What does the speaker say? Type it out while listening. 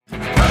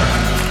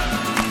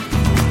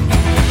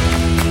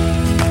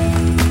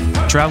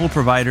Travel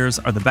providers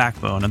are the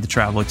backbone of the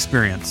travel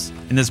experience.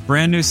 In this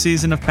brand new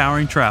season of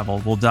Powering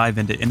Travel, we'll dive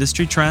into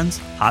industry trends,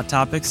 hot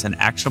topics, and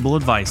actionable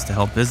advice to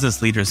help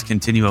business leaders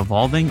continue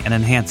evolving and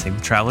enhancing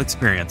the travel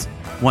experience,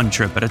 one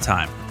trip at a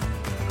time.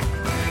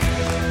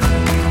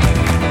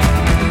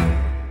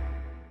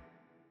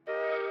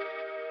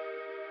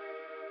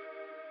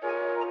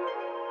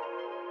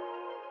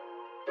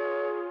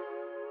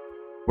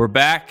 We're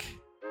back,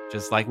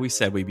 just like we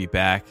said we'd be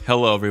back.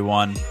 Hello,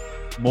 everyone.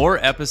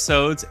 More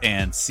episodes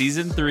and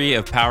season 3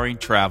 of Powering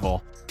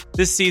Travel.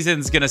 This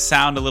season's going to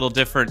sound a little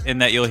different in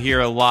that you'll hear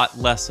a lot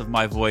less of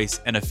my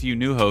voice, and a few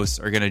new hosts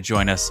are going to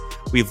join us.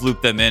 We've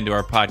looped them into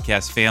our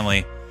podcast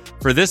family.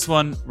 For this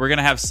one, we're going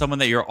to have someone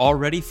that you're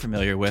already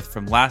familiar with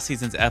from last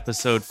season's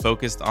episode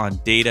focused on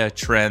data,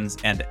 trends,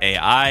 and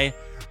AI,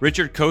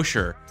 Richard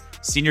Kosher,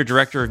 Senior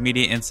Director of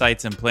Media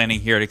Insights and Planning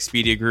here at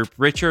Expedia Group.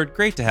 Richard,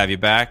 great to have you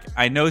back.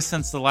 I know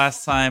since the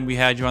last time we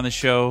had you on the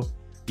show,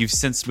 you've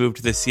since moved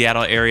to the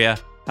Seattle area.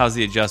 How's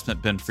the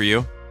adjustment been for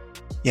you?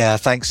 Yeah,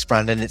 thanks,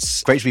 Brandon.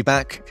 It's great to be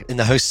back in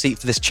the host seat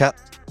for this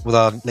chat with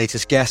our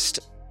latest guest.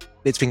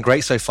 It's been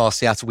great so far,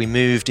 Seattle. We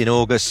moved in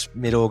August,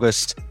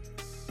 mid-August.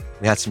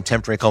 We had some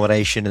temporary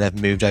accommodation and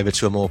they've moved over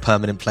to a more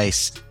permanent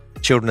place.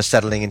 Children are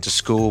settling into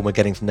school. We're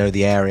getting to know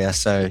the area.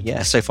 So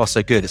yeah, so far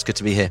so good. It's good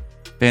to be here.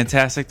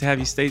 Fantastic to have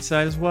you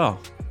stateside as well.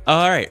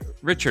 All right,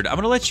 Richard, I'm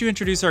going to let you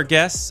introduce our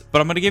guests,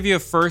 but I'm going to give you a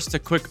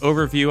quick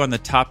overview on the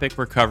topic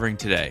we're covering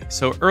today.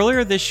 So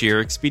earlier this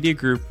year, Expedia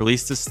Group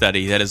released a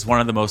study that is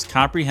one of the most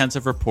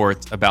comprehensive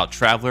reports about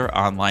traveler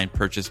online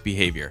purchase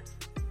behavior.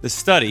 The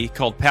study,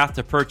 called Path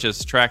to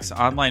Purchase, tracks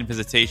online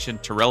visitation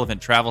to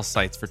relevant travel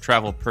sites for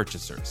travel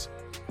purchasers.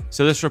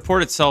 So this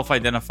report itself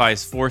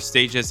identifies 4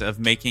 stages of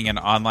making an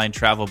online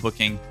travel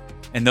booking,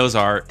 and those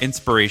are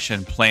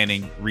inspiration,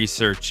 planning,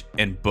 research,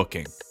 and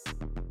booking.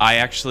 I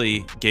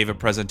actually gave a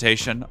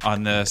presentation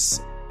on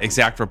this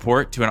exact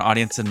report to an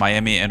audience in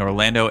Miami and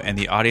Orlando, and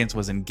the audience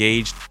was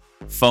engaged,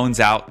 phones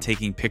out,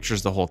 taking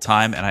pictures the whole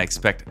time, and I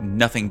expect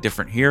nothing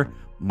different here,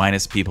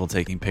 minus people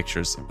taking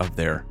pictures of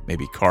their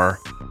maybe car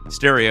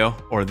stereo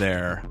or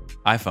their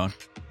iPhone.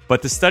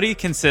 But the study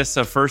consists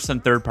of first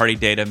and third-party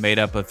data made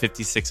up of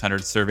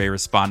 5,600 survey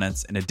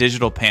respondents and a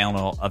digital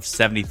panel of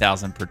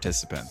 70,000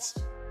 participants.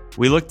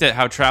 We looked at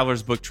how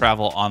travelers book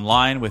travel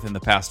online within the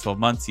past 12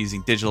 months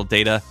using digital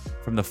data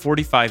from the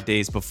 45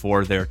 days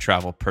before their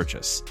travel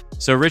purchase.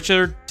 So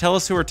Richard, tell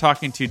us who we're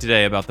talking to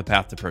today about the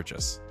Path to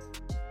Purchase.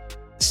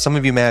 Some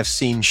of you may have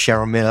seen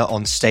Cheryl Miller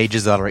on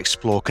stages at our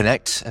Explore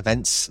Connect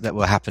events that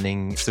were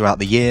happening throughout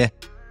the year.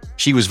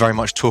 She was very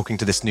much talking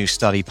to this new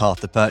study, Path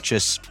to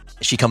Purchase.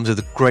 She comes with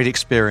a great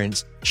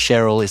experience.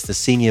 Cheryl is the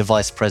Senior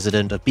Vice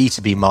President of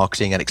B2B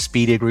Marketing at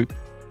Expedia Group.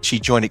 She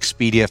joined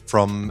Expedia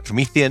from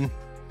Promethean,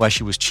 where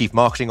she was Chief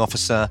Marketing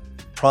Officer.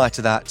 Prior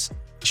to that,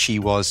 she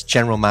was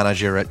General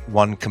Manager at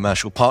one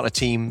commercial partner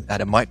team at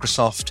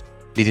Microsoft,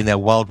 leading their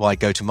worldwide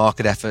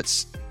go-to-market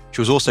efforts. She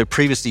was also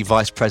previously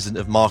Vice President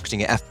of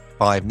Marketing at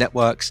F5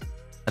 Networks,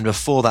 and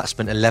before that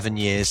spent 11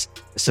 years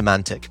at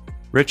Symantec.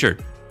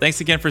 Richard,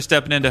 thanks again for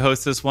stepping in to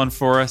host this one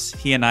for us.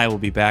 He and I will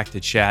be back to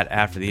chat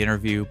after the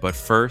interview, but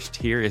first,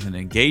 here is an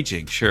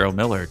engaging Cheryl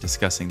Miller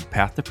discussing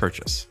Path to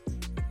Purchase.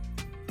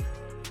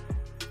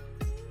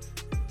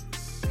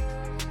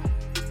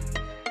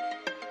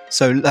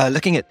 So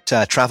looking at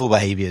travel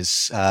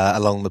behaviors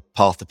along the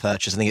path to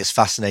purchase, I think it's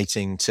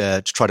fascinating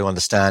to try to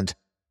understand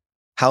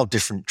how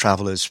different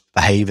travelers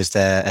behave as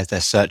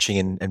they're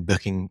searching and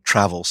booking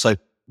travel. So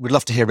we'd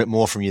love to hear a bit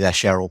more from you there,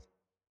 Cheryl.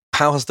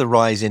 How has the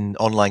rise in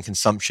online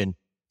consumption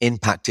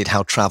impacted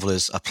how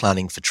travelers are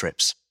planning for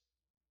trips?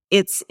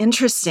 It's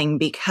interesting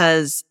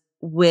because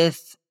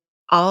with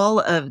all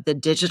of the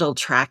digital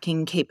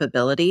tracking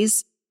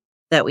capabilities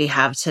that we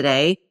have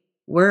today,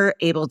 we're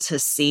able to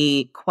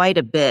see quite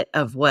a bit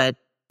of what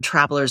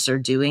travelers are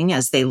doing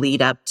as they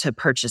lead up to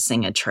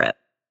purchasing a trip.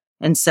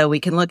 And so we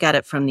can look at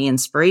it from the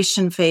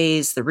inspiration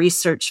phase, the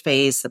research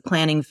phase, the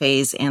planning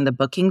phase, and the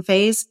booking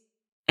phase,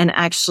 and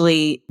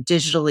actually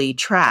digitally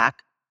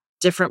track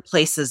different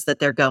places that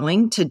they're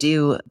going to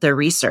do their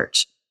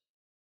research.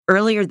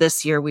 Earlier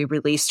this year, we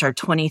released our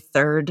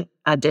 23rd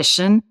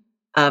edition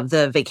of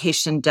the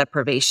Vacation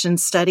Deprivation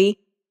Study,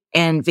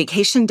 and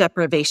vacation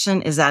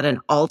deprivation is at an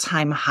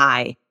all-time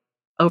high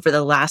over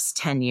the last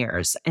 10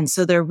 years. And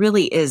so there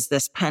really is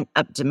this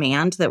pent-up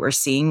demand that we're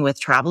seeing with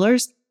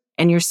travelers,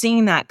 and you're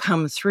seeing that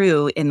come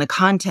through in the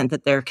content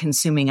that they're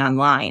consuming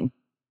online.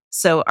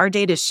 So our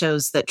data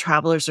shows that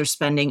travelers are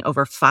spending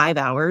over 5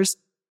 hours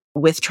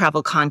with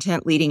travel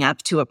content leading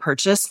up to a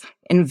purchase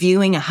and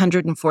viewing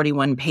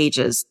 141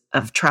 pages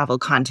of travel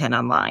content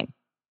online.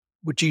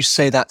 Would you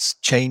say that's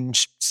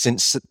changed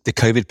since the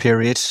COVID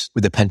period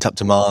with the pent-up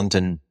demand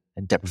and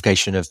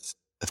deprivation of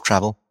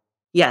travel?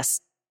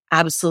 Yes.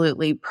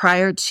 Absolutely.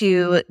 Prior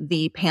to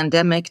the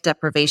pandemic,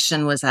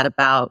 deprivation was at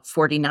about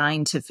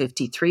 49 to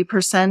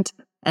 53%,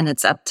 and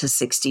it's up to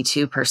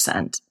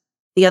 62%.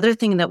 The other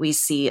thing that we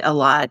see a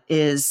lot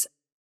is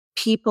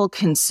people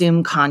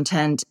consume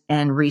content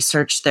and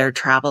research their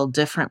travel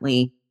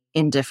differently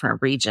in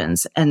different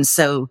regions. And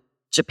so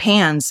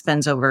Japan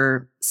spends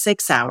over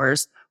 6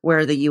 hours,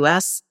 where the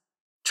US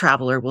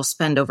traveler will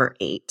spend over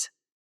 8.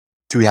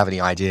 Do we have any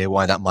idea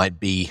why that might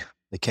be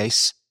the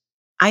case?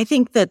 I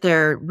think that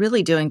they're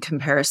really doing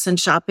comparison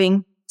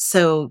shopping.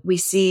 So we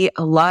see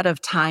a lot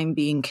of time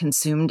being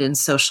consumed in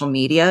social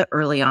media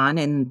early on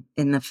in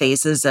the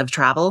phases of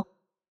travel.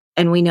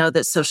 And we know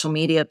that social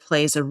media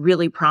plays a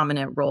really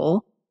prominent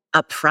role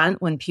up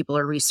front when people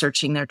are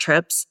researching their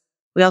trips.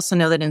 We also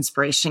know that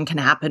inspiration can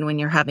happen when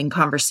you're having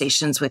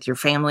conversations with your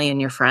family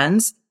and your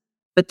friends.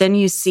 But then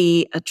you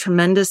see a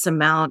tremendous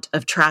amount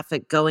of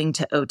traffic going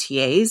to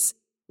OTAs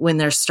when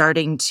they're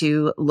starting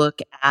to look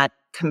at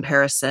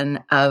comparison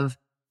of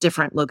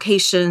different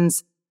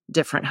locations,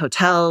 different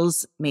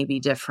hotels, maybe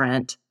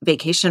different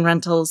vacation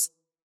rentals.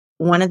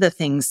 One of the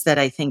things that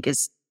I think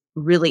is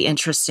really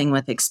interesting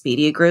with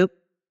Expedia Group,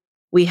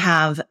 we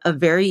have a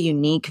very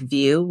unique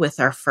view with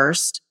our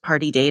first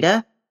party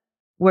data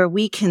where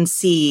we can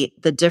see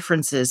the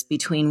differences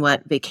between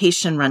what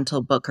vacation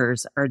rental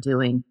bookers are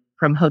doing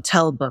from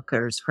hotel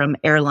bookers, from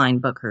airline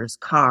bookers,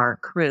 car,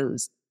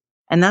 cruise.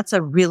 And that's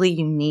a really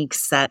unique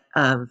set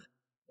of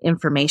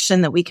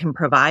information that we can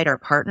provide our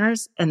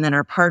partners, and then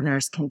our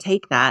partners can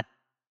take that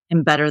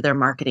and better their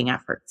marketing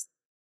efforts.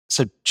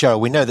 So, Cheryl,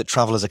 we know that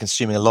travelers are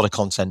consuming a lot of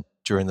content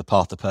during the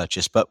path to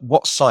purchase, but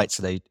what sites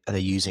are they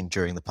using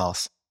during the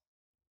path?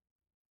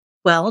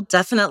 Well,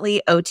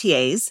 definitely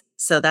OTAs.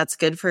 So that's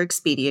good for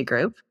Expedia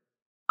Group.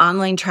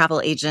 Online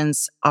travel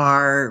agents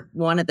are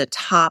one of the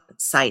top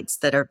sites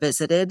that are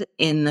visited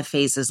in the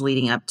phases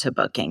leading up to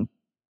booking.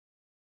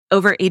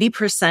 Over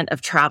 80%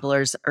 of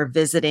travelers are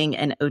visiting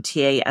an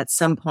OTA at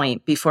some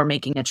point before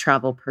making a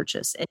travel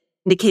purchase,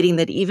 indicating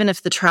that even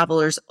if the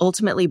travelers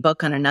ultimately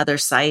book on another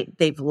site,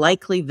 they've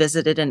likely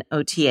visited an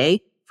OTA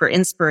for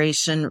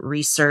inspiration,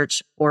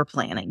 research, or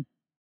planning.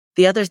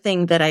 The other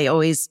thing that I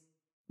always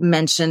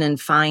mention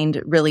and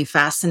find really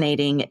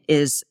fascinating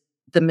is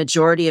the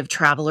majority of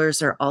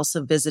travelers are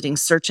also visiting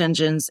search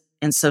engines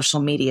and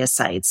social media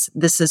sites.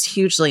 This is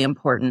hugely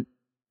important,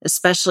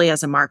 especially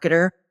as a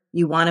marketer.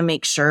 You want to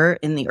make sure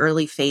in the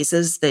early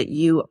phases that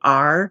you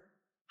are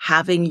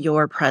having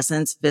your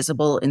presence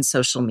visible in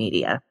social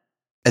media.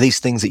 Are these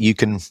things that you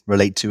can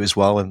relate to as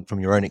well and from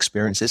your own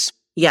experiences?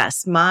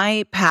 Yes,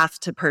 my path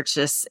to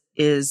purchase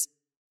is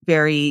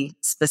very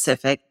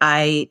specific.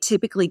 I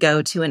typically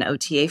go to an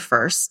OTA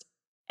first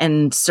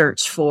and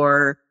search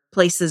for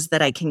places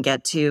that I can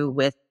get to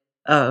with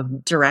a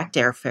direct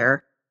airfare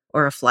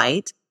or a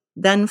flight.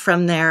 Then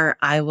from there,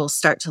 I will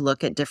start to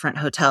look at different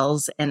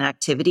hotels and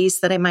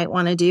activities that I might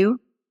want to do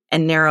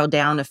and narrow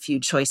down a few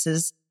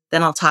choices.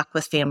 Then I'll talk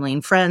with family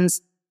and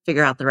friends,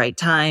 figure out the right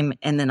time,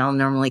 and then I'll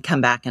normally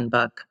come back and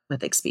book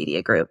with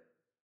Expedia Group.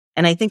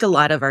 And I think a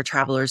lot of our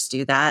travelers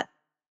do that.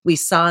 We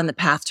saw in the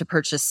Path to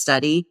Purchase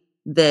study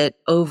that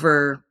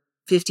over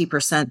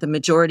 50%, the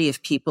majority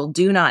of people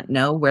do not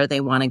know where they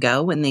want to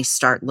go when they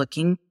start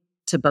looking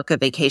to book a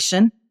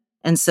vacation.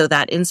 And so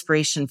that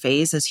inspiration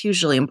phase is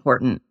hugely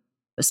important,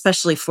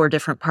 especially for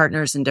different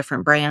partners and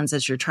different brands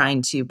as you're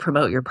trying to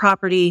promote your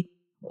property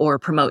or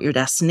promote your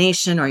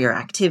destination or your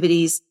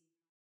activities.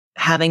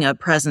 Having a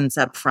presence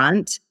up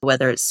front,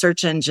 whether it's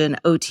search engine,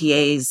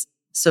 OTAs,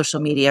 social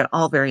media,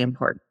 all very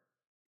important.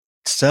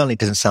 Certainly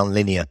doesn't sound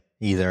linear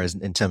either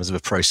in terms of a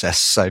process.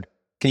 So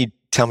can you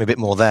tell me a bit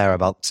more there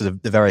about sort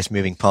of the various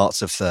moving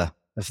parts of the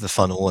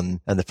funnel and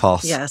the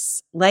path?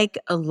 Yes. Like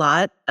a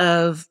lot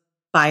of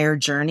buyer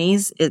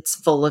journeys, it's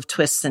full of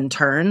twists and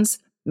turns,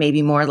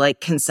 maybe more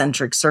like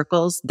concentric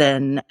circles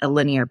than a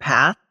linear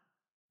path.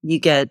 You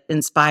get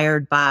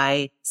inspired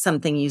by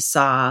something you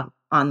saw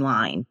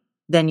online.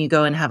 Then you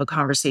go and have a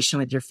conversation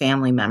with your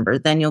family member.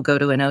 Then you'll go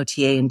to an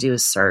OTA and do a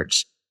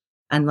search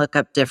and look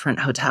up different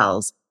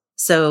hotels.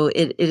 So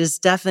it is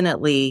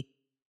definitely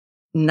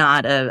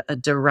not a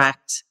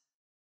direct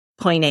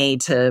point A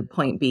to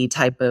point B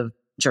type of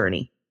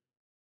journey.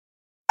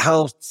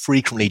 How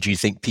frequently do you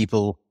think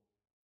people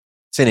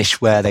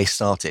finish where they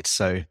started?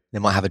 So they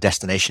might have a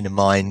destination in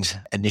mind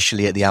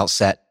initially at the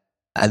outset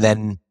and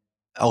then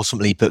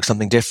ultimately book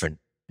something different.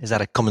 Is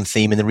that a common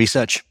theme in the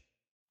research?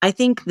 I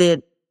think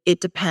that it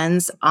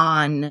depends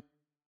on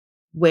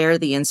where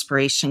the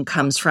inspiration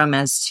comes from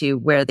as to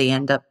where they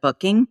end up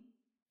booking.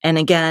 And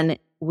again,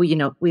 we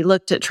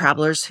looked at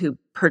travelers who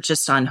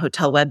purchased on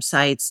hotel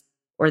websites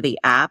or the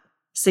app.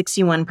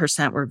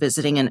 61% were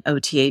visiting an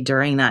OTA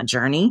during that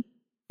journey.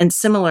 And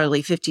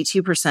similarly,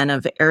 52%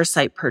 of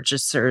airsite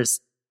purchasers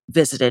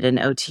visited an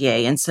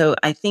OTA. And so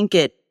I think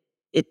it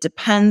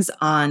depends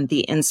on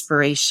the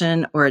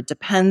inspiration, or it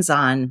depends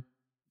on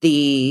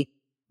the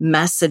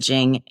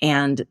messaging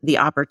and the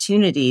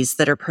opportunities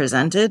that are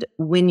presented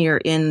when you're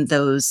in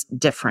those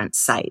different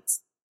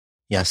sites.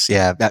 Yes.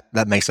 Yeah.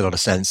 That makes a lot of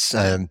sense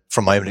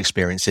from my own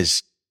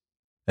experiences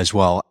as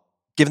well.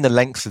 Given the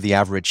length of the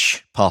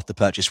average path to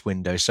purchase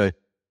window, so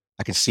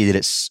I can see that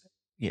it's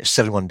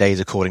 71 days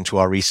according to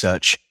our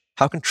research.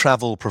 How can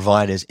travel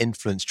providers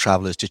influence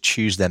travelers to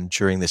choose them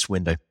during this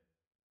window?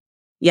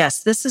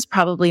 Yes, this is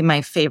probably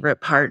my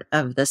favorite part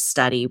of the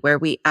study, where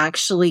we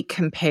actually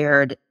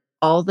compared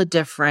all the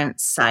different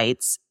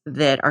sites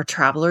that our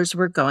travelers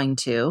were going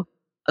to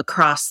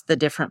across the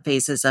different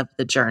phases of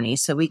the journey.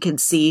 So we could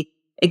see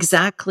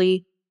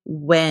exactly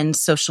when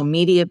social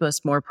media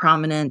was more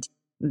prominent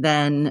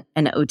than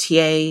an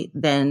OTA,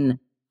 than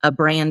a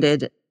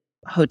branded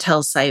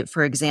hotel site,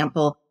 for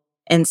example.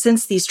 And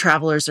since these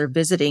travelers are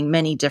visiting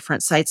many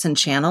different sites and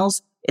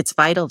channels, it's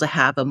vital to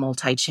have a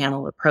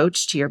multi-channel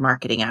approach to your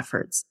marketing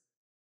efforts.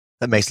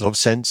 That makes a lot of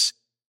sense.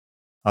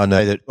 I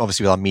know that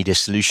obviously with our media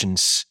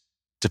solutions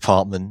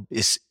department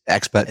is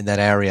expert in that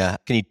area.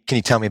 Can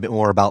you tell me a bit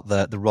more about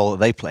the role that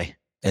they play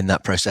in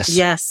that process?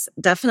 Yes,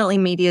 definitely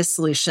Media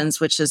Solutions,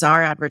 which is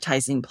our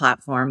advertising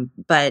platform.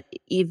 But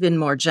even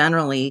more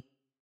generally,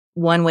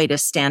 one way to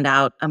stand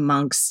out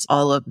amongst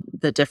all of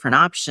the different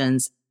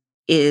options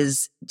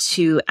is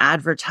to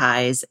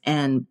advertise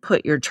and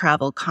put your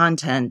travel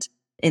content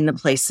in the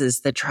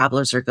places that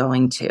travelers are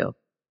going to.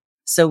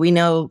 So we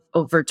know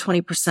over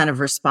 20% of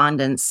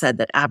respondents said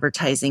that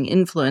advertising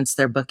influenced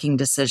their booking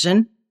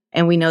decision.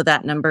 And we know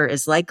that number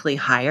is likely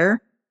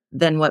higher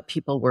than what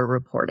people were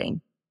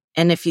reporting.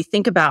 And if you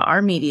think about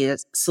our media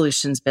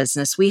solutions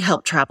business, we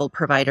help travel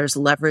providers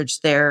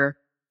leverage their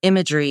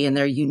imagery and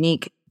their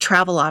unique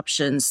travel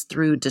options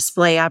through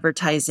display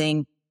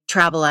advertising,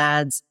 travel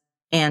ads,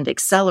 and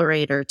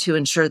Accelerator to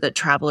ensure that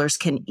travelers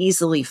can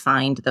easily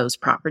find those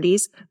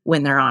properties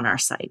when they're on our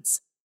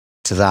sites.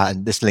 To that,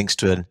 and this links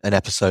to an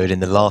episode in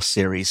the last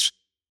series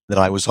that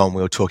I was on.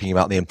 We were talking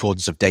about the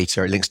importance of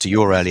data. It links to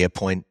your earlier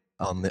point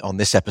on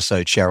this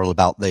episode, Cheryl,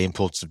 about the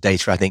importance of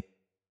data. I think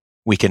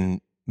we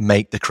can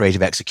make the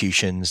creative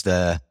executions,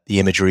 the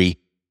imagery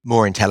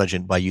more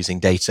intelligent by using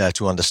data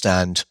to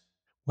understand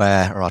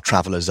where our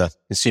travelers are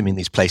consuming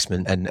these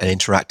placements and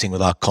interacting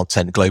with our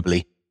content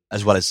globally,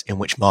 as well as in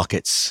which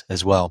markets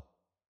as well.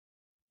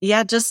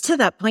 Yeah, just to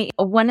that point,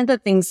 one of the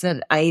things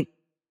that I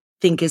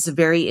think is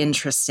very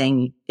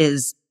interesting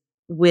is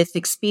with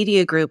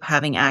Expedia Group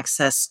having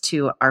access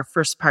to our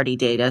first party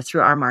data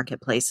through our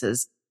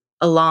marketplaces,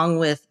 along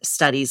with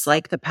studies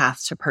like the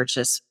Path to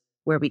Purchase,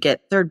 where we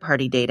get third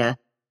party data,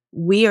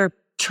 we are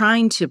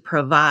trying to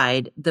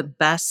provide the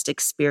best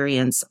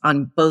experience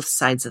on both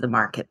sides of the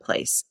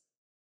marketplace.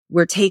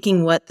 We're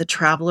taking what the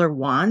traveler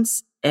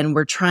wants and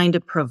we're trying to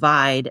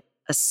provide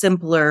a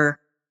simpler,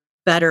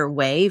 better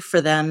way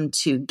for them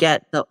to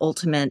get the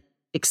ultimate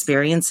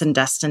experience and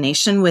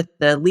destination with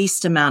the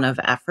least amount of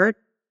effort.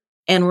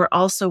 And we're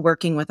also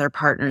working with our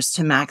partners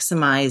to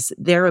maximize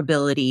their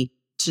ability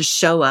to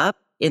show up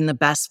in the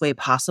best way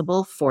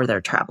possible for their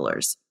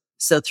travelers.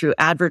 So through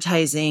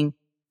advertising,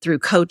 through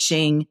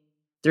coaching,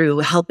 through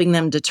helping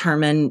them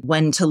determine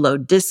when to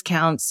load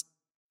discounts,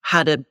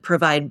 how to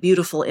provide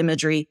beautiful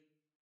imagery,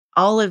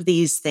 all of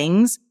these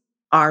things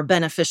are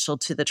beneficial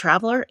to the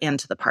traveler and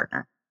to the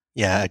partner.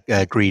 Yeah,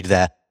 agreed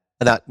there.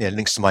 And that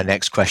links to my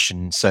next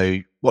question. So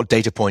what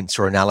data points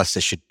or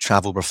analysis should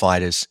travel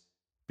providers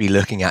be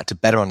looking at to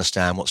better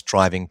understand what's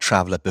driving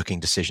traveler booking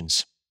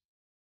decisions?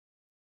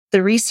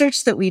 The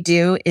research that we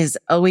do is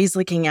always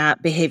looking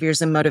at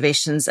behaviors and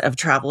motivations of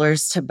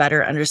travelers to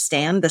better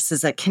understand. This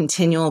is a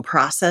continual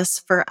process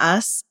for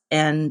us.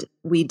 And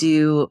we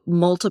do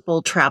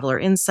multiple traveler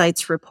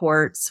insights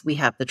reports. We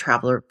have the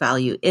Traveler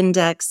Value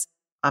Index.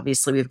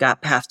 Obviously, we've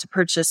got Path to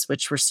Purchase,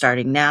 which we're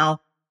starting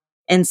now.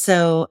 And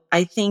so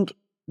I think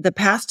the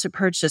Path to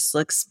Purchase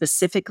looks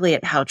specifically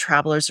at how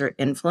travelers are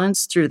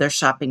influenced through their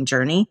shopping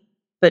journey.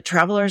 But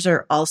travelers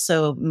are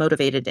also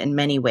motivated in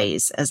many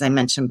ways, as I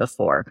mentioned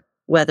before,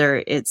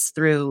 whether it's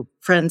through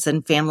friends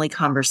and family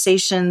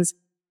conversations,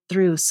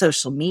 through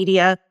social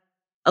media.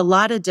 A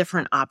lot of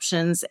different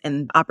options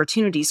and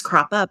opportunities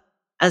crop up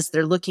as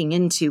they're looking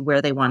into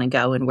where they want to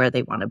go and where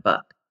they want to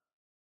book.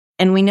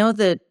 And we know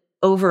that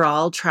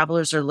overall,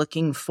 travelers are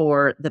looking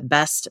for the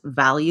best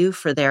value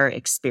for their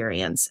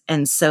experience.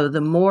 And so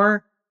the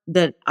more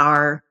that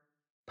our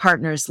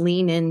partners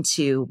lean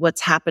into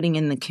what's happening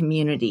in the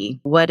community,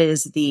 what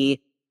is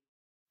the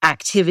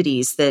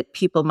activities that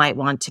people might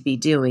want to be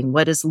doing,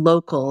 what is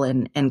local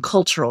and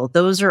cultural,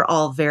 those are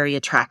all very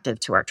attractive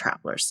to our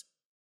travelers.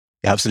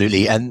 Yeah,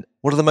 absolutely. And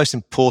what are the most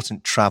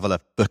important traveler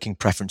booking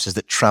preferences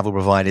that travel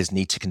providers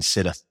need to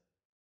consider?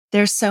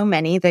 There's so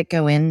many that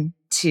go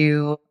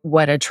into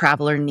what a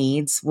traveler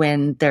needs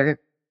when they're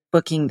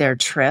booking their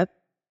trip.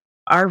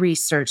 Our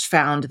research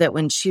found that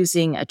when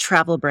choosing a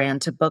travel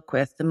brand to book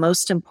with, the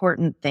most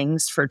important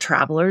things for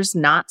travelers,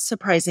 not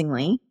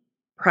surprisingly,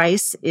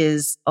 price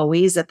is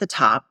always at the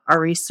top. Our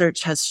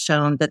research has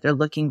shown that they're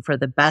looking for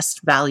the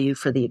best value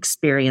for the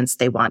experience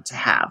they want to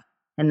have.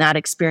 And that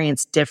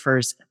experience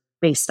differs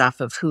based off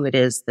of who it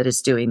is that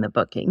is doing the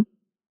booking.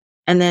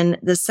 And then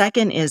the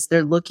second is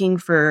they're looking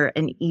for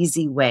an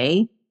easy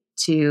way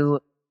to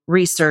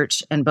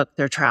research and book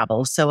their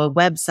travel. So a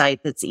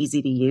website that's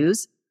easy to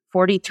use,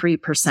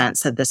 43%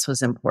 said this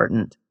was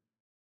important.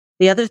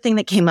 The other thing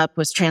that came up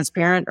was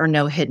transparent or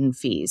no hidden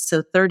fees.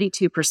 So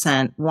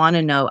 32% want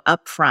to know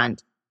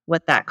upfront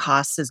what that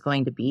cost is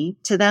going to be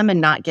to them and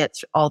not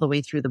get all the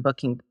way through the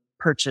booking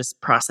purchase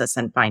process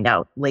and find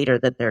out later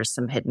that there's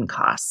some hidden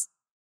costs.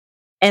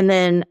 And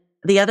then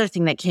the other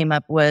thing that came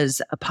up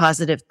was a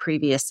positive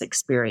previous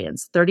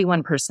experience.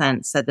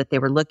 31% said that they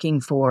were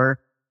looking for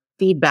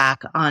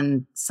feedback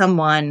on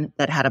someone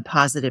that had a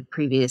positive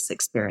previous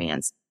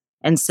experience.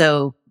 And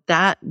so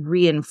that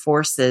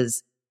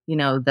reinforces,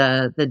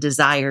 the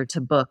desire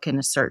to book in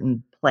a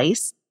certain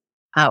place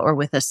or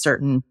with a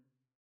certain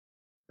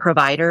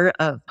provider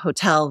of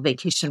hotel,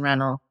 vacation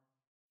rental,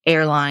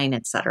 airline,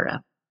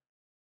 etc.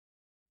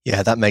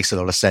 Yeah, that makes a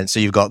lot of sense. So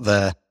you've got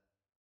the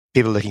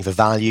people looking for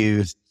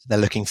value, they're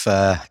looking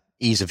for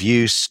ease of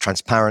use,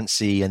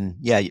 transparency, and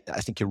yeah,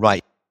 I think you're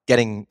right.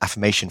 Getting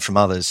affirmation from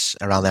others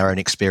around their own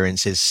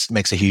experiences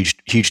makes a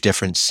huge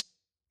difference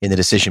in the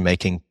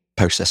decision-making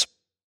process.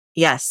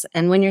 Yes.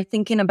 And when you're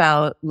thinking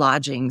about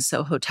lodging,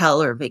 so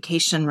hotel or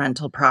vacation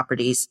rental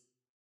properties,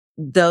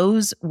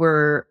 those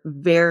were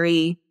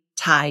very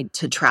tied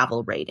to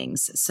travel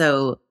ratings.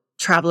 So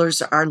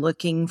travelers are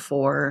looking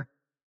for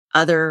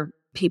other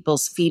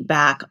people's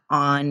feedback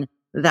on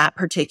that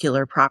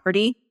particular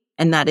property,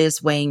 and that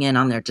is weighing in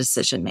on their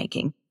decision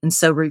making. And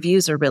so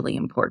reviews are really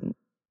important.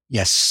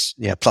 Yes.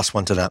 Yeah.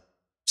 +1 to that.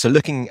 So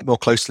looking more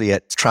closely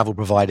at travel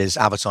providers'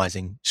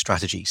 advertising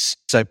strategies.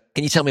 So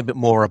can you tell me a bit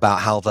more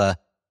about how the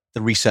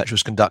research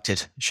was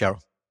conducted,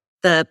 Cheryl?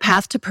 The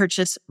Path to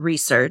Purchase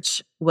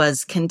research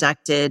was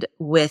conducted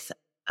with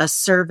a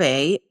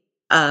survey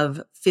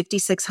of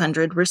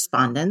 5,600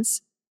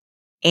 respondents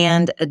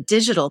and a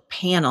digital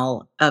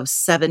panel of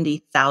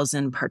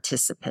 70,000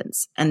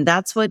 participants. And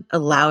that's what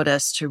allowed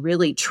us to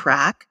really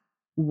track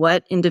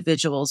what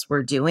individuals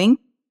were doing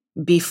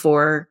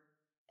before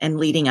and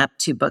leading up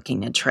to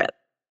booking a trip.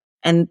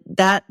 And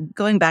that,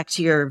 going back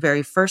to your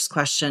very first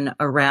question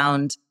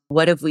around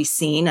what have we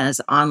seen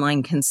as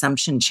online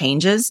consumption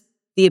changes,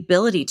 the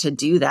ability to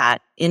do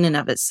that in and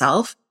of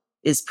itself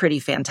is pretty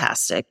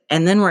fantastic.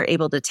 And then we're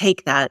able to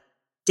take that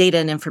data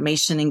and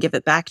information and give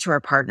it back to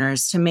our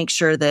partners to make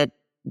sure that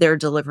they're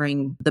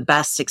delivering the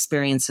best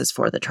experiences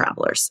for the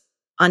travelers.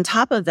 On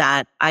top of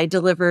that, I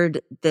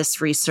delivered this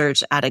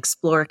research at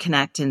Explore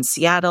Connect in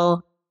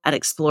Seattle, at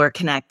Explore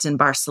Connect in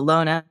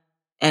Barcelona,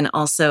 and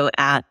also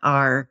at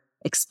our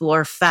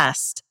Explore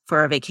Fest for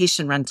our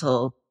vacation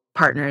rental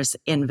partners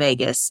in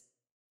Vegas.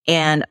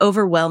 And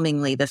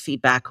overwhelmingly, the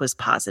feedback was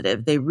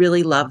positive. They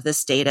really love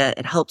this data.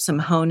 It helps them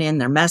hone in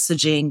their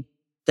messaging,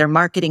 their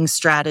marketing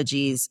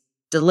strategies,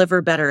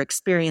 deliver better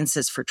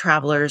experiences for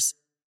travelers.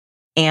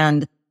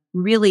 And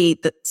really,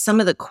 some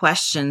of the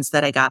questions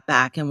that I got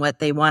back and what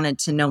they wanted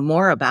to know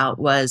more about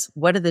was,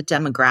 what are the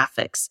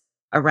demographics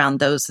around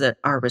those that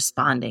are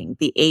responding,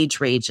 the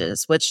age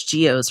ranges, which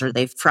geos are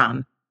they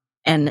from,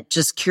 and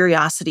just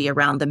curiosity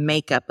around the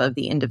makeup of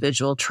the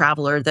individual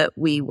traveler that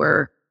we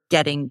were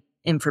getting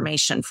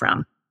information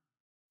from.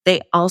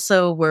 They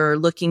also were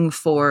looking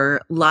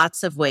for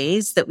lots of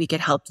ways that we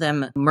could help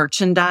them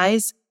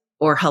merchandise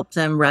or help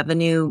them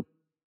revenue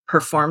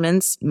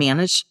performance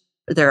manage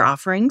their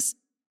offerings,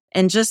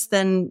 and just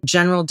then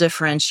general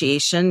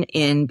differentiation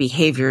in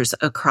behaviors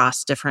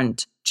across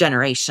different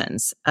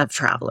generations of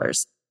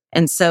travelers.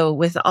 And so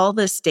with all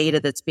this data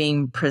that's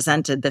being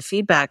presented, the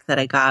feedback that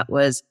I got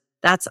was,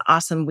 that's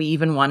awesome. We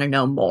even want to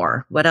know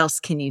more. What else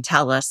can you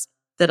tell us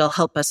that'll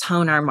help us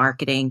hone our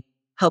marketing,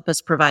 help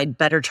us provide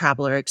better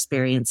traveler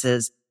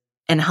experiences,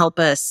 and help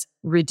us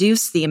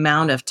reduce the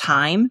amount of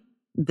time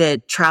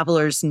that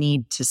travelers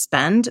need to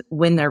spend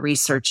when they're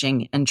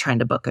researching and trying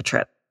to book a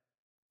trip?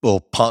 Well,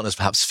 partners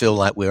perhaps feel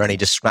like we're only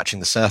just scratching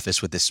the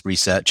surface with this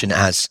research and it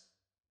has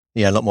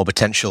a lot more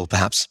potential,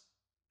 perhaps.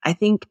 I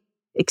think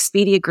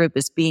Expedia Group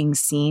is being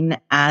seen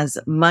as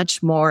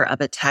much more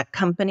of a tech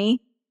company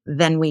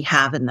than we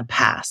have in the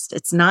past.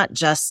 It's not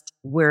just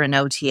we're an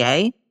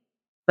OTA,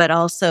 but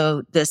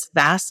also this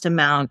vast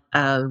amount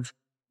of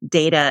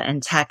data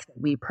and tech that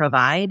we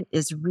provide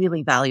is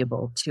really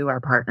valuable to our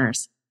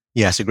partners.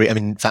 Yes, agree. I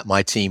mean, in fact,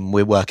 my team,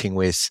 we're working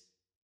with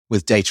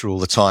data all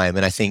the time.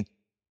 And I think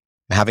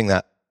having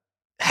that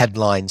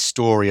headline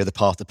story of the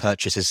path to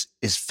purchase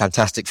is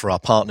fantastic for our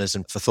partners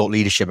and for thought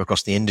leadership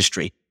across the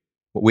industry.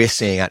 What we're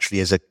seeing actually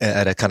is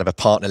at a kind of a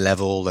partner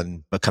level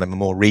and a kind of a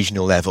more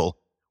regional level,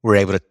 we're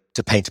able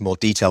to paint a more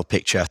detailed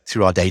picture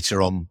through our data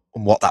on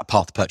what that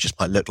path to purchase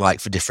might look like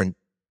for different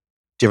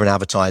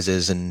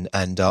advertisers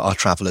and our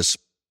travelers.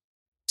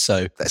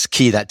 So that's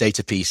key, that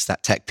data piece,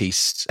 that tech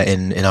piece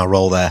in our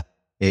role there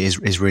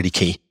is really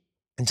key.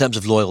 In terms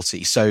of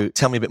loyalty, so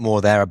tell me a bit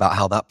more there about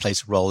how that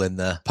plays a role in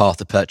the path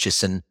to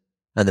purchase and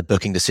the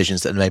booking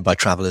decisions that are made by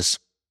travelers.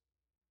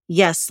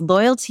 Yes,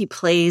 loyalty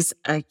plays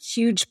a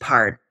huge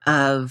part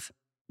of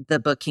the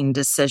booking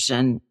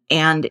decision.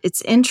 And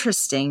it's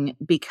interesting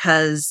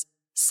because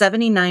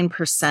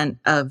 79%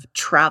 of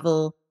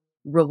travel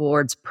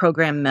rewards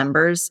program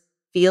members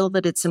feel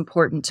that it's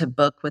important to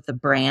book with a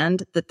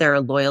brand that they're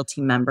a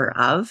loyalty member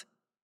of.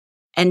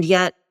 And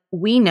yet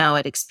we know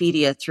at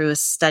Expedia through a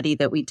study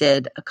that we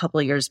did a couple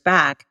of years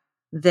back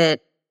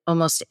that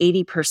almost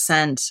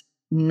 80%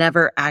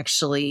 never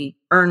actually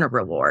earn a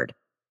reward.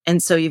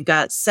 And so you've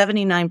got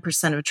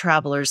 79% of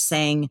travelers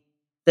saying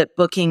that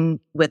booking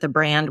with a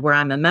brand where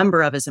I'm a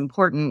member of is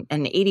important,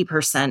 and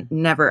 80%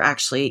 never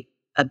actually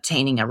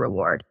obtaining a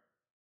reward.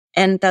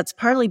 And that's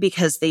partly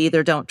because they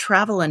either don't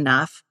travel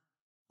enough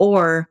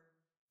or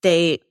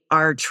they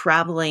are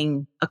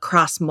traveling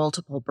across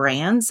multiple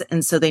brands.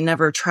 And so they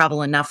never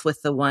travel enough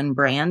with the one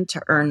brand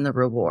to earn the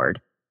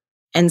reward.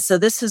 And so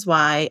this is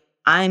why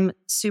I'm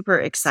super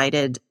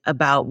excited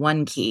about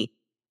OneKey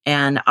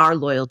and our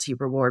loyalty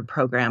reward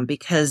program,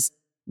 because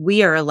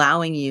we are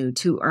allowing you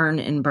to earn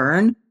and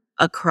burn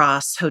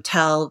across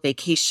hotel,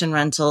 vacation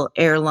rental,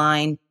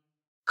 airline,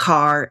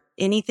 car,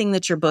 anything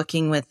that you're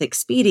booking with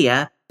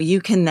Expedia.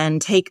 You can then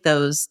take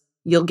those,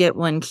 you'll get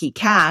OneKey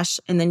cash,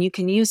 and then you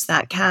can use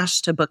that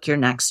cash to book your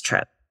next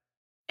trip.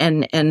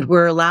 And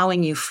we're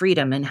allowing you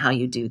freedom in how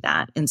you do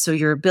that. And so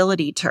your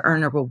ability to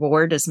earn a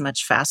reward is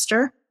much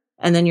faster.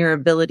 And then your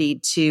ability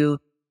to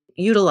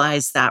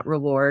utilize that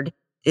reward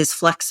is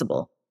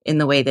flexible in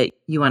the way that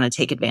you want to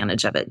take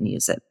advantage of it and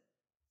use it.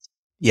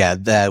 Yeah,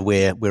 there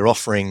we're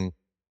offering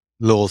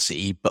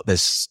loyalty, but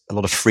there's a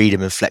lot of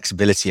freedom and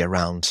flexibility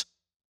around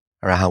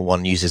how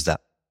one uses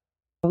that.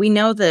 We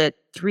know that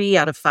 3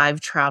 out of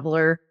 5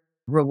 Traveler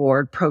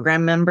Reward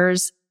Program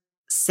members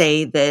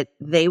say that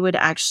they would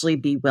actually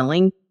be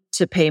willing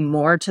to pay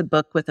more to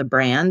book with a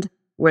brand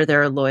where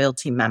they're a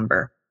loyalty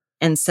member.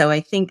 And so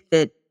I think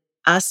that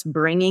us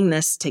bringing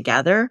this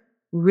together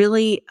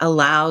really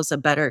allows a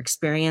better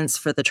experience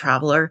for the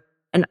traveler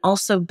and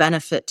also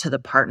benefit to the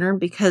partner,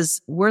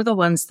 because we're the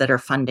ones that are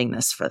funding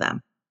this for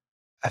them.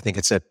 I think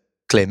it's a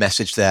clear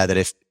message there that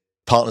if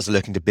partners are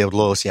looking to build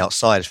loyalty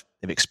outside of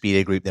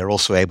Expedia Group, they're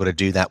also able to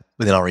do that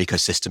within our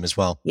ecosystem as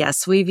well.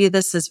 Yes, we view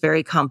this as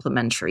very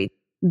complementary.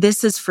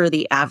 This is for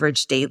the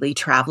average daily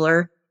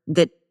traveler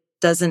that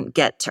doesn't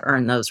get to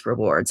earn those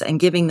rewards, and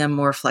giving them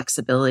more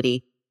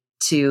flexibility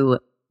to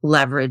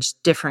leverage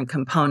different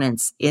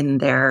components in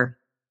their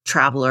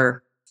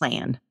traveler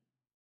plan.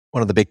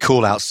 One of the big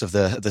call outs of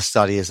the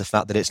study is the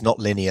fact that it's not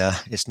linear,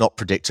 it's not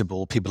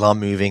predictable. People are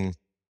moving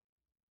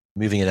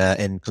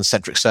in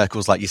concentric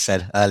circles, like you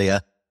said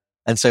earlier.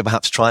 And so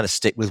perhaps trying to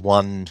stick with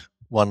one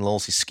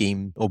loyalty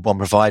scheme or one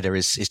provider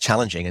is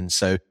challenging. And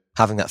so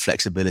having that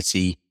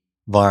flexibility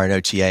via an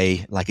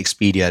OTA like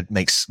Expedia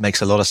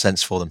makes a lot of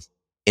sense for them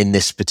in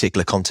this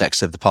particular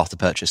context of the path to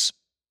purchase.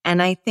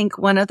 And I think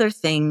one other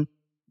thing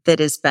that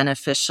is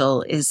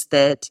beneficial is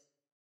that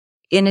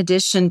in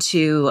addition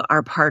to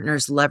our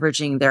partners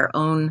leveraging their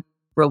own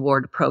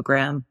reward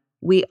program,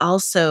 we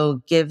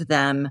also give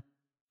them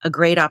a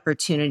great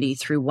opportunity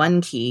through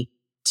OneKey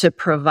to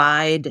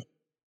provide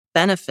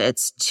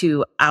benefits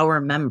to our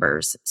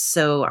members.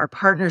 So our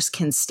partners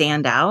can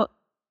stand out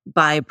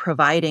by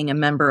providing a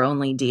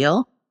member-only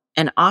deal,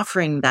 and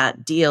offering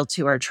that deal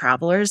to our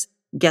travelers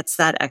gets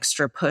that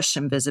extra push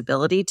and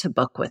visibility to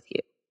book with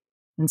you.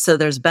 And so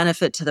there's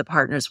benefit to the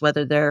partners,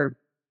 whether they're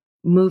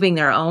moving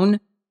their own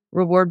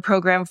reward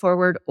program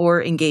forward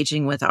or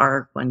engaging with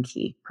our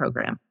OneKey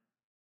program.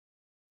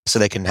 So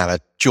they can have a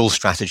dual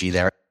strategy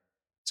there.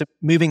 So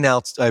moving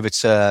now over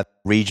to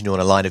regional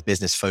and a line of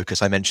business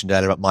focus. I mentioned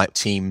earlier at my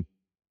team,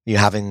 you're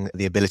having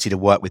the ability to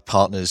work with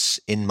partners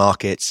in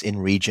markets, in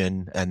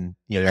region, and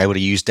you're able to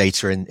use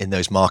data in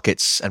those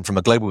markets and from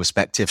a global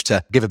perspective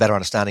to give a better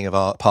understanding of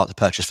our path to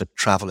purchase for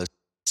travelers.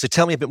 So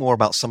tell me a bit more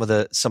about some of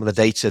the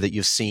data that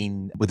you've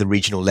seen with the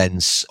regional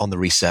lens on the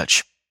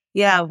research.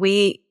 Yeah,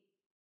 we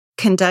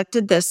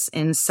conducted this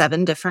in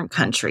 7 different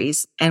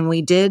countries, and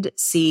we did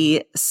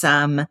see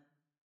some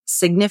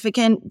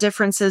significant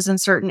differences in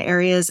certain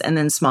areas and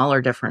then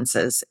smaller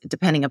differences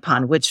depending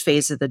upon which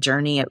phase of the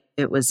journey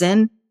it was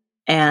in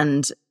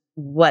and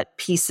what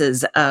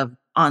pieces of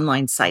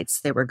online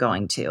sites they were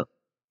going to.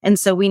 And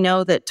so we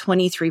know that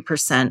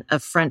 23%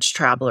 of French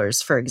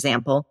travelers, for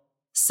example,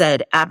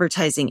 said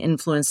advertising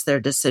influenced their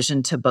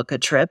decision to book a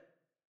trip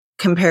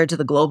compared to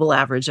the global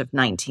average of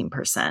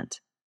 19%.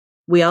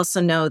 We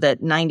also know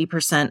that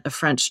 90% of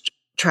French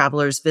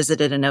travelers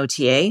visited an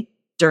OTA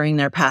during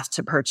their path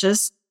to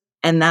purchase,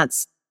 and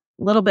that's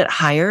a little bit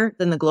higher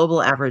than the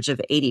global average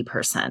of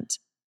 80%.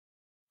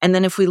 And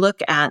then if we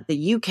look at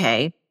the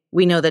UK,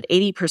 we know that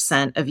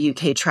 80% of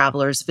UK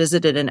travelers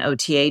visited an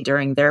OTA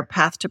during their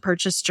path to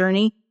purchase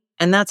journey,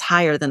 and that's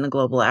higher than the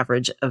global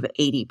average of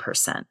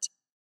 80%.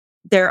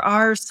 There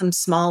are some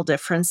small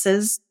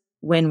differences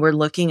when we're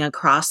looking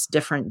across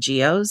different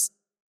geos.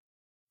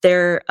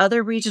 There are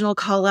other regional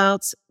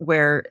callouts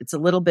where it's a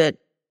little bit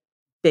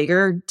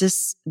bigger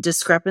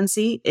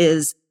discrepancy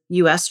is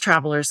US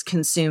travelers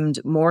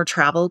consumed more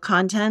travel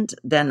content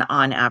than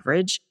on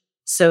average.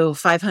 So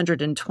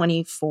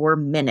 524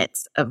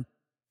 minutes of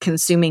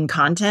consuming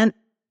content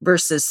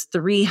versus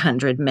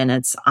 300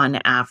 minutes on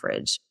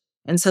average.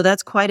 And so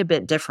that's quite a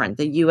bit different.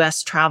 The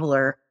US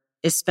traveler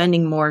is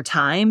spending more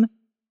time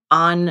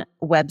on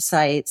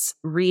websites,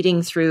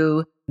 reading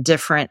through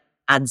different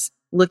ads,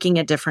 looking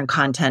at different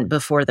content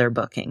before they're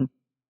booking.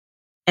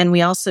 And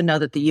we also know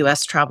that the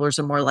US travelers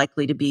are more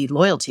likely to be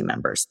loyalty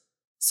members.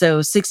 So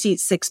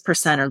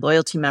 66% are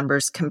loyalty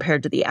members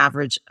compared to the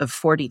average of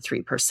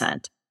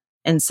 43%.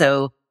 And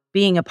so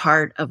being a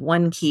part of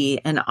OneKey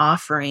and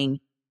offering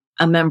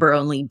a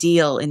member-only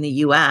deal in the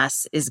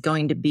US is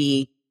going to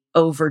be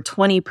over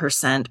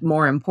 20%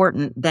 more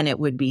important than it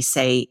would be,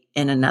 say,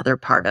 in another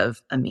part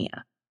of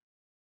EMEA.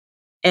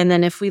 And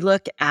then if we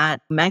look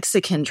at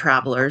Mexican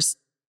travelers,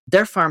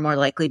 they're far more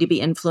likely to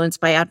be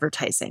influenced by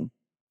advertising,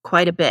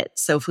 quite a bit.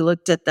 So if we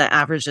looked at the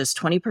averages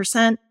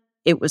 20%,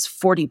 it was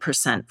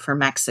 40% for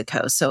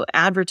Mexico. So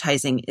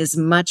advertising is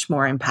much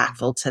more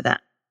impactful to them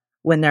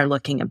when they're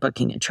looking at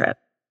booking a trip.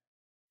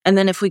 And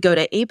then if we go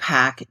to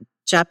APAC,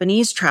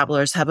 Japanese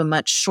travelers have a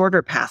much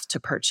shorter path to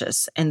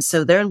purchase. And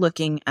so they're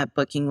looking at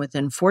booking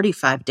within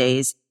 45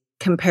 days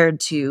compared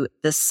to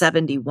the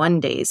 71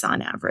 days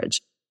on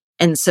average.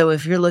 And so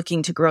if you're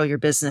looking to grow your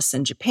business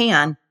in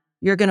Japan,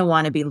 you're going to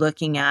want to be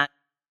looking at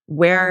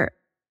where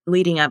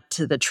leading up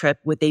to the trip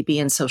would they be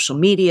in social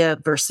media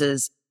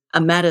versus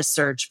a meta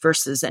search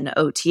versus an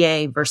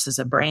OTA versus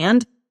a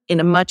brand in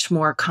a much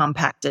more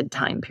compacted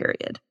time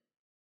period.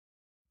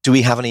 Do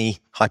we have any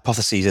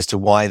hypotheses as to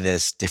why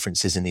there's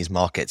differences in these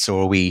markets,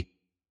 or are we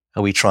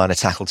trying to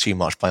tackle too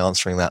much by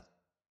answering that?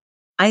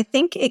 I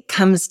think it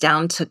comes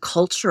down to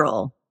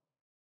cultural,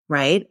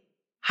 right?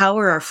 How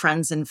are our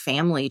friends and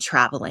family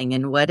traveling,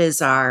 and what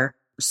is our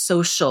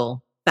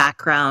social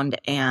background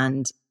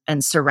and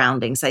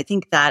surroundings? I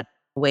think that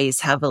weighs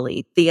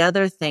heavily. The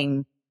other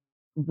thing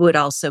would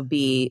also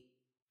be,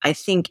 I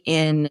think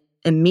in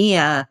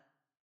EMEA,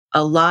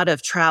 a lot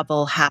of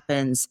travel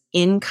happens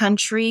in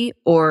country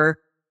or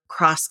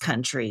cross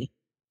country.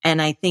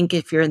 And I think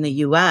if you're in the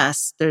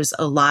US, there's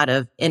a lot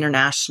of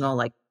international,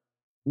 like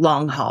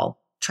long haul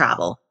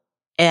travel.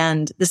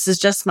 And this is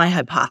just my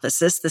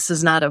hypothesis. This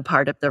is not a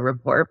part of the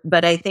report,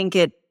 but I think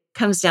it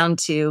comes down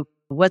to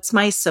what's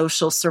my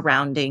social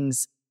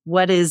surroundings,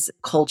 what is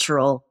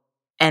cultural,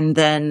 and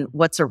then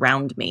what's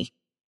around me.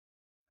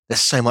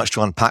 There's so much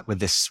to unpack with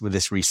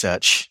this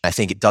research. I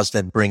think it does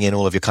then bring in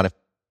all of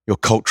your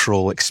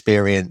cultural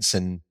experience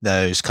and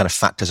those kind of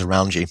factors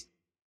around you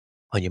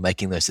when you're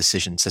making those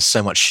decisions. There's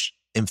so much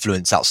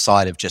influence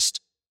outside of just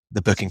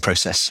the booking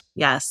process.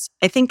 Yes.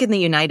 I think in the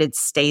United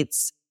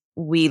States,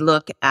 we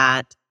look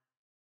at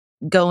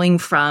going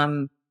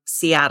from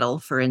Seattle,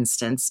 for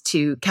instance,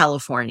 to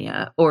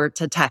California or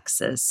to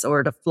Texas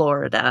or to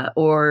Florida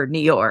or New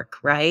York,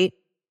 right?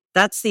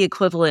 That's the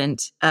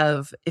equivalent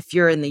of if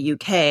you're in the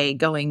UK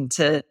going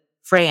to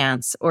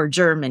France or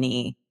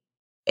Germany.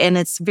 And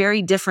it's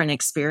very different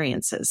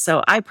experiences.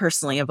 So I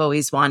personally have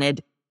always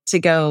wanted to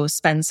go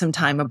spend some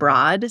time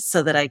abroad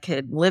so that I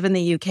could live in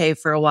the UK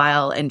for a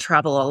while and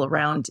travel all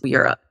around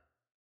Europe.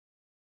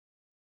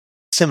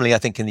 Similarly, I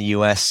think in the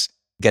US,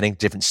 getting to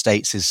different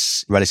states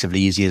is relatively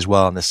easy as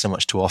well. And there's so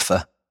much to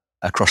offer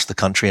across the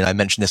country. And I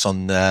mentioned this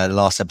on the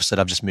last episode.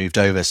 I've just moved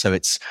over. So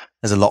there's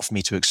a lot for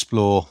me to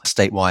explore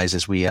state-wise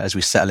as we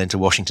settle into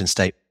Washington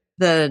State.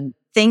 The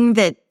thing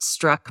that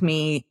struck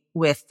me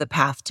with the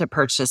path to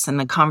purchase and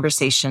the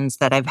conversations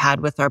that I've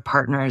had with our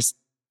partners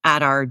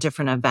at our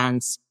different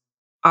events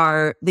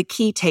are the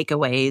key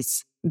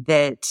takeaways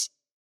that,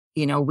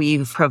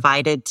 we've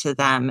provided to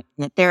them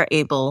that they're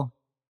able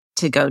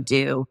to go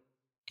do.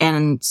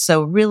 And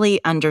so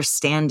really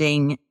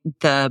understanding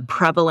the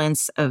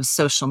prevalence of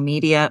social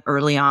media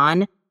early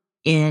on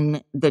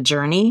in the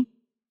journey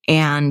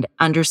and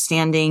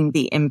understanding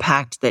the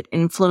impact that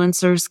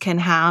influencers can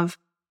have,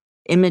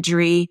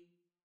 imagery,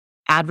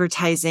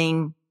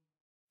 advertising.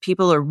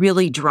 People are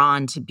really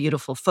drawn to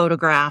beautiful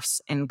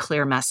photographs and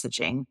clear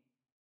messaging.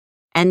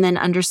 And then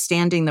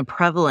understanding the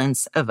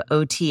prevalence of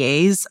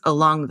OTAs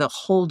along the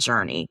whole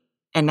journey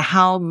and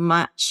how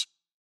much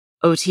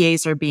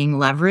OTAs are being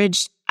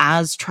leveraged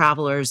as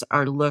travelers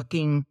are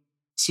looking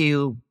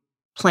to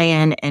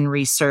plan and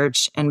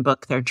research and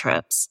book their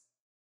trips.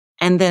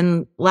 And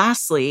then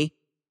lastly,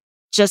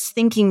 just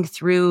thinking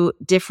through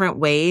different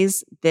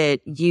ways that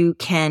you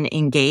can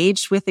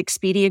engage with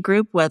Expedia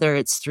Group, whether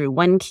it's through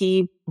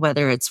OneKey,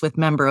 whether it's with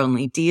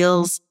member-only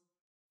deals,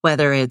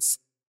 whether it's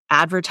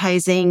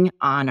advertising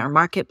on our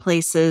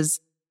marketplaces,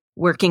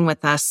 working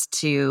with us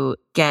to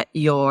get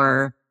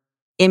your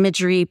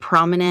imagery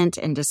prominent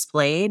and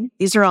displayed.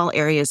 These are all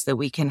areas that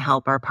we can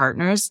help our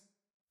partners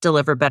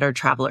deliver better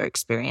traveler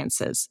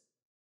experiences.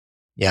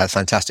 Yeah,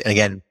 fantastic. And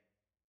again,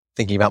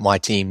 thinking about my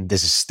team,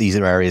 these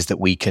are areas that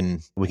we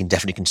can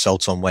definitely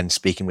consult on when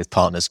speaking with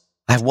partners.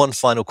 I have one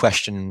final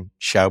question,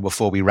 Cheryl,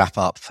 before we wrap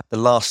up. The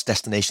last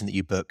destination that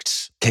you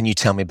booked, can you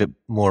tell me a bit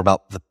more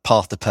about the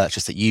path to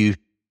purchase that you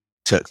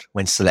took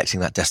when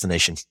selecting that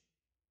destination?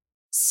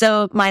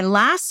 So my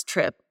last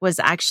trip was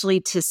actually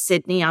to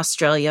Sydney,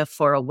 Australia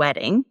for a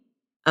wedding,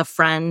 a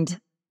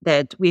friend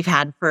that we've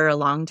had for a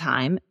long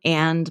time.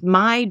 And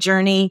my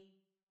journey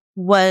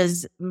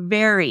was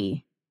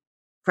very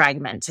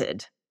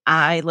fragmented.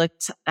 I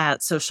looked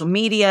at social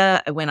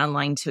media. I went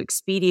online to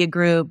Expedia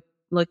Group,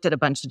 looked at a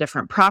bunch of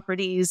different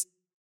properties.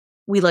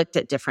 We looked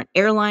at different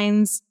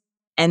airlines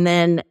and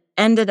then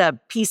ended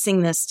up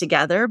piecing this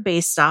together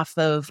based off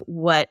of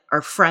what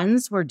our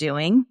friends were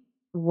doing,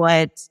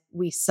 what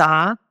we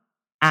saw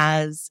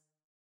as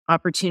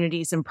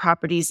opportunities and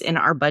properties in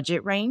our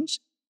budget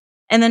range,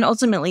 and then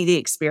ultimately the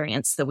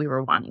experience that we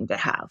were wanting to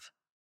have.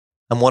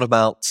 And what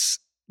about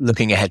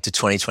looking ahead to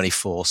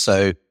 2024?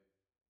 So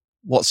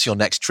what's your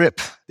next trip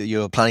that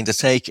you're planning to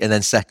take? And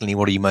then secondly,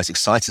 what are you most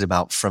excited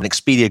about from an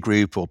Expedia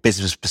Group or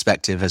business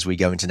perspective as we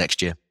go into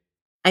next year?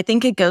 I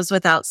think it goes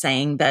without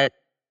saying that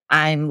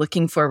I'm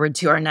looking forward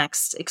to our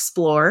next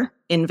Explore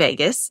in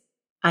Vegas.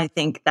 I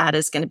think that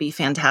is going to be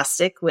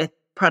fantastic with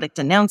product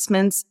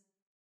announcements,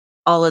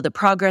 all of the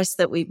progress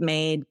that we've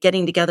made,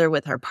 getting together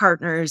with our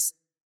partners.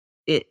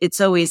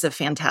 It's always a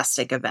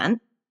fantastic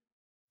event.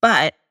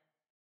 But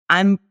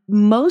I'm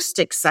most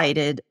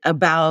excited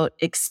about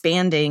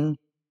expanding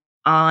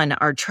on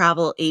our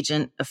travel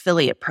agent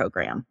affiliate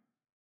program.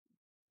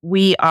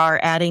 We are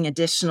adding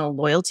additional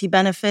loyalty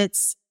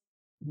benefits.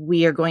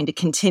 We are going to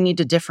continue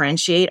to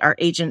differentiate our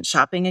agent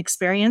shopping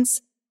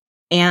experience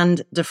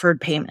and deferred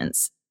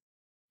payments.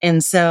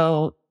 And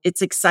so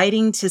it's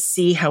exciting to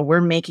see how we're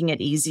making it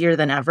easier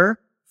than ever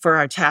for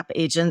our TAP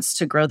agents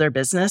to grow their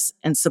business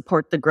and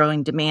support the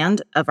growing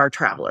demand of our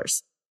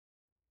travelers.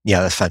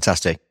 Yeah, that's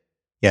fantastic.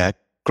 Yeah,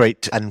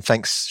 great. And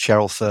thanks,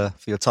 Cheryl, for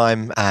your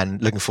time,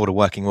 and looking forward to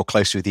working more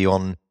closely with you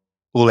on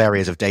all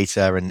areas of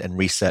data and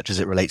research as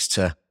it relates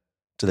to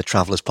the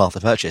traveler's path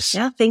of purchase.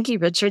 Yeah, thank you,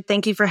 Richard.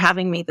 Thank you for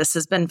having me. This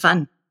has been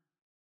fun.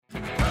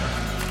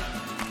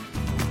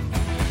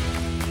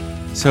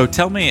 So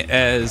tell me,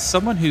 as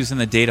someone who's in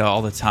the data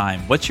all the time,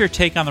 what's your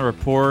take on the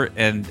report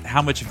and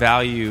how much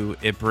value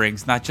it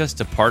brings, not just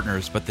to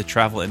partners, but the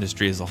travel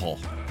industry as a whole?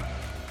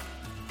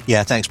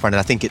 Yeah, thanks, Brandon.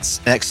 I think it's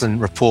an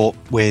excellent report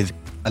with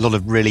a lot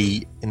of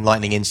really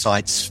enlightening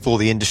insights for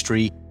the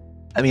industry.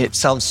 I mean, it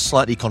sounds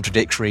slightly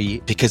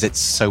contradictory because it's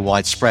so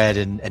widespread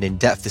and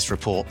in-depth, this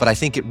report, but I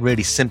think it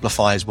really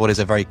simplifies what is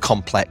a very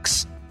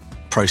complex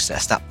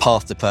process, that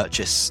path to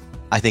purchase.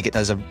 I think it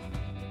does an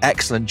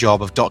excellent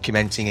job of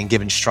documenting and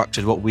giving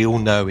structure to what we all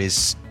know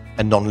is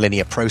a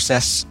non-linear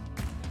process.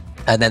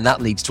 And then that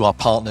leads to our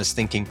partners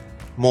thinking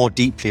more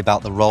deeply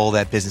about the role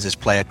their businesses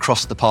play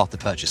across the path to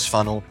purchase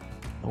funnel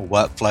or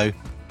workflow.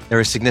 There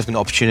is significant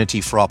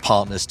opportunity for our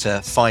partners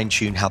to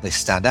fine-tune how they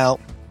stand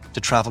out to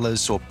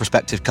travelers or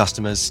prospective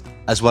customers,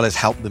 as well as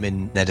help them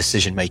in their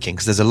decision-making,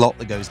 because there's a lot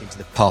that goes into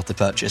the path to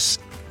purchase.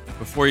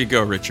 Before you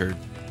go, Richard,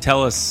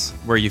 tell us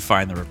where you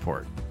find the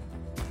report.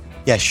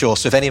 Yeah, sure.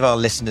 So if any of our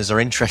listeners are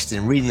interested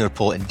in reading the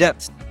report in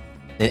depth,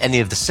 in any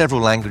of the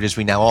several languages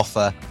we now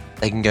offer,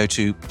 they can go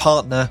to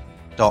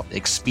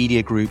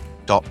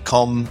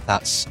partner.expediagroup.com.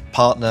 That's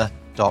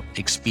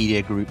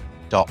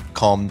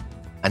partner.expediagroup.com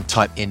and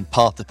type in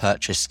path to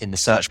purchase in the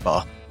search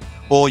bar.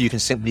 Or you can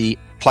simply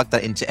plug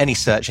that into any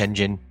search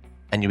engine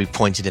and you'll be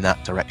pointed in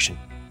that direction.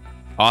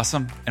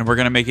 Awesome. And we're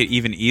going to make it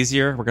even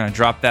easier. We're going to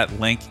drop that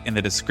link in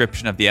the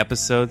description of the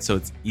episode so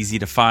it's easy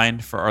to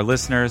find for our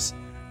listeners.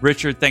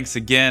 Richard, thanks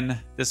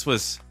again. This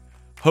was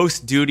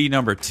host duty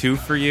number 2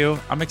 for you.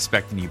 I'm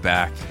expecting you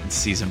back in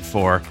season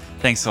 4.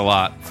 Thanks a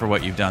lot for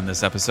what you've done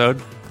this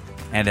episode.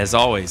 And as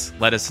always,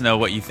 let us know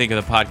what you think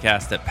of the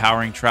podcast at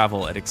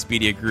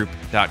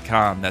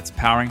poweringtravel@expediagroup.com. That's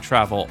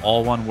poweringtravel,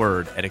 all one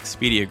word, at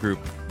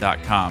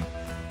expediagroup.com.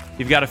 If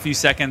you've got a few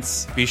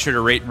seconds, be sure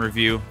to rate and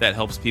review. That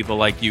helps people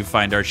like you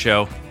find our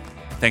show.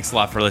 Thanks a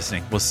lot for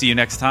listening. We'll see you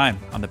next time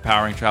on the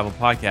Powering Travel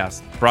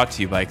Podcast, brought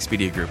to you by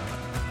Expedia Group.